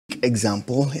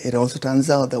example, it also turns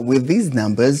out that with these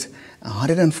numbers,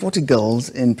 140 girls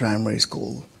in primary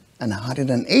school and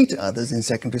 108 others in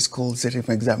secondary school sitting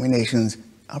for examinations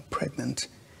are pregnant.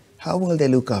 How will they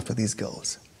look after these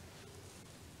girls?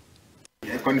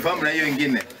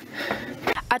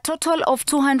 A total of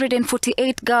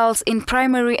 248 girls in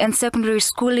primary and secondary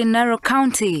school in Narok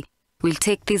County will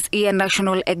take this year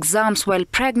national exams while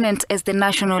pregnant as the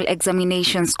national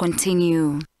examinations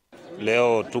continue.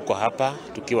 Leo tuko hapa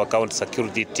tukiwa county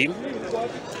security team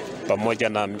pamoja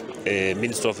na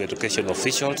Minister of Education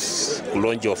officials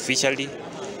kulonji officially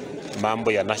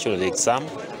mambo ya national exam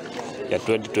ya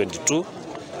 2022.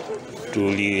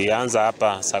 Tulianza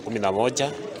hapa saa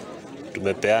 11,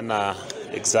 tumepeana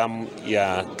exam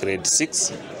ya grade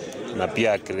 6 na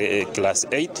pia class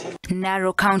 8.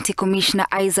 Narok County Commissioner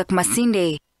Isaac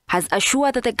Masinde has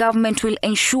assured that the government will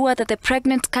ensure that the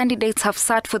pregnant candidates have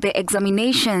sat for their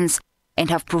examinations and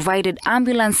have provided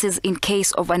ambulances in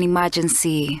case of an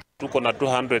emergency. Tuko na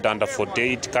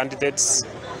 248 candidates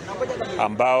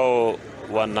ambao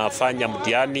wanafanya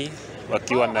mtihani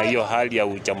wakiwa na hiyo hali ya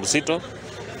ujauzito,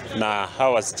 na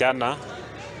hawa wasichana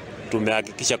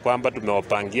tumehakikisha kwamba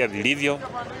tumewapangia vilivyo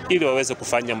ili waweze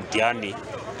kufanya mtihani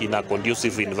in a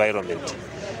conducive environment.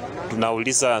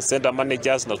 Tunauliza center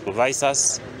managers na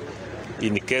supervisors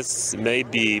in case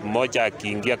maybe mmoja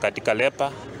akiingia katika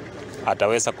lepa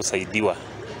ataweza kusaidiwa.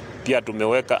 Pia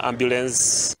tumeweka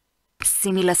ambulance.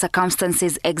 Similar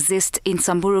circumstances exist in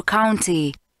Samburu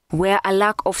County, where a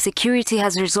lack of security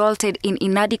has resulted in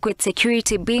inadequate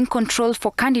security being controlled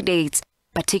for candidates,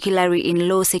 particularly in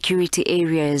low security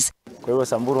areas. Kwa hivyo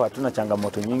Samburu hatuna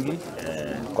changamoto nyingi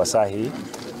kwa saa hii.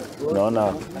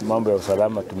 Tunaona mambo ya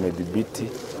usalama tumedhibiti.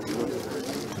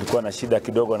 Tulikuwa na shida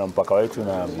kidogo na mpaka wetu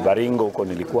na Baringo huko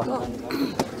nilikuwa.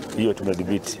 Hiyo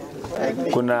tumedhibiti.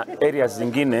 Kuna areas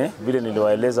zingine vile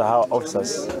niliwaeleza hawa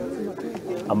officers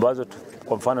ambazo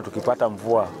kwa mfano tukipata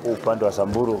mvua upande wa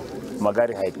Samburu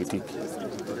magari haipitiki.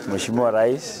 Mheshimiwa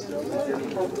Rais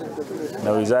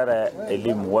na Wizara ya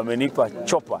Elimu wamenipa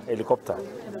chopper helicopter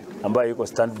ambayo yuko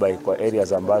standby kwa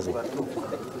areas ambazo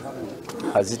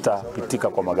hazitapitika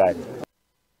kwa magari.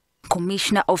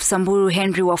 Commissioner of Samburu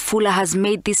Henry Wafula has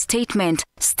made this statement,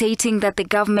 stating that the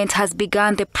government has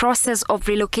begun the process of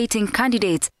relocating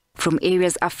candidates from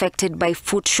areas affected by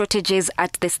food shortages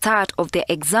at the start of their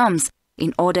exams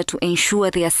in order to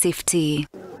ensure their safety.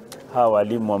 Hawa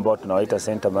walimu ambao tunawaita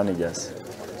center managers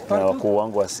na wakuu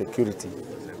wangu wa security,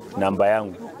 namba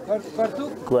yangu.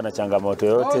 Kuwa na changamoto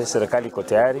yote, serikali iko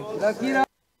tayari.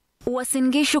 Uasin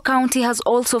Gishu County has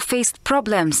also faced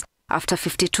problems after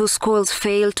 52 schools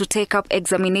failed to take up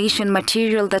examination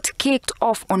material that kicked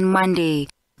off on Monday.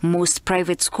 Most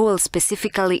private schools,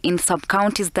 specifically in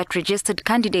sub-counties that registered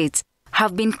candidates,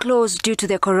 have been closed due to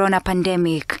the corona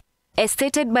pandemic. As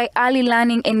stated by Early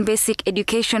Learning and Basic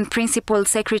Education Principal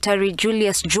Secretary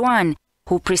Julius Juan,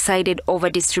 who presided over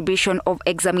distribution of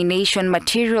examination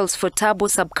materials for Tabo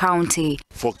sub-county.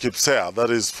 For KPSEA, that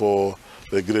is for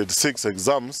the grade 6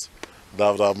 exams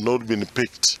that have not been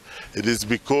picked. It is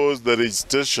because the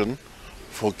registration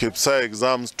for KPSEA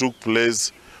exams took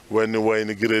place when we were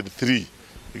in grade 3,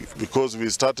 because we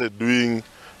started doing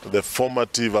the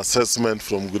formative assessment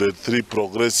from grade 3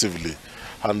 progressively.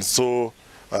 And so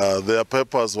their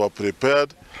papers were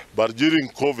prepared, but during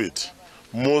COVID,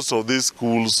 most of these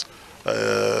schools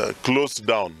closed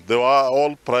down. They were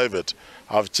all private.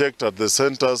 I've checked at the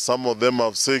centers, some of them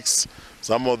have 6,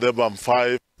 some of them have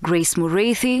 5. Grace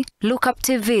Mureithi, Look Up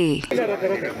TV.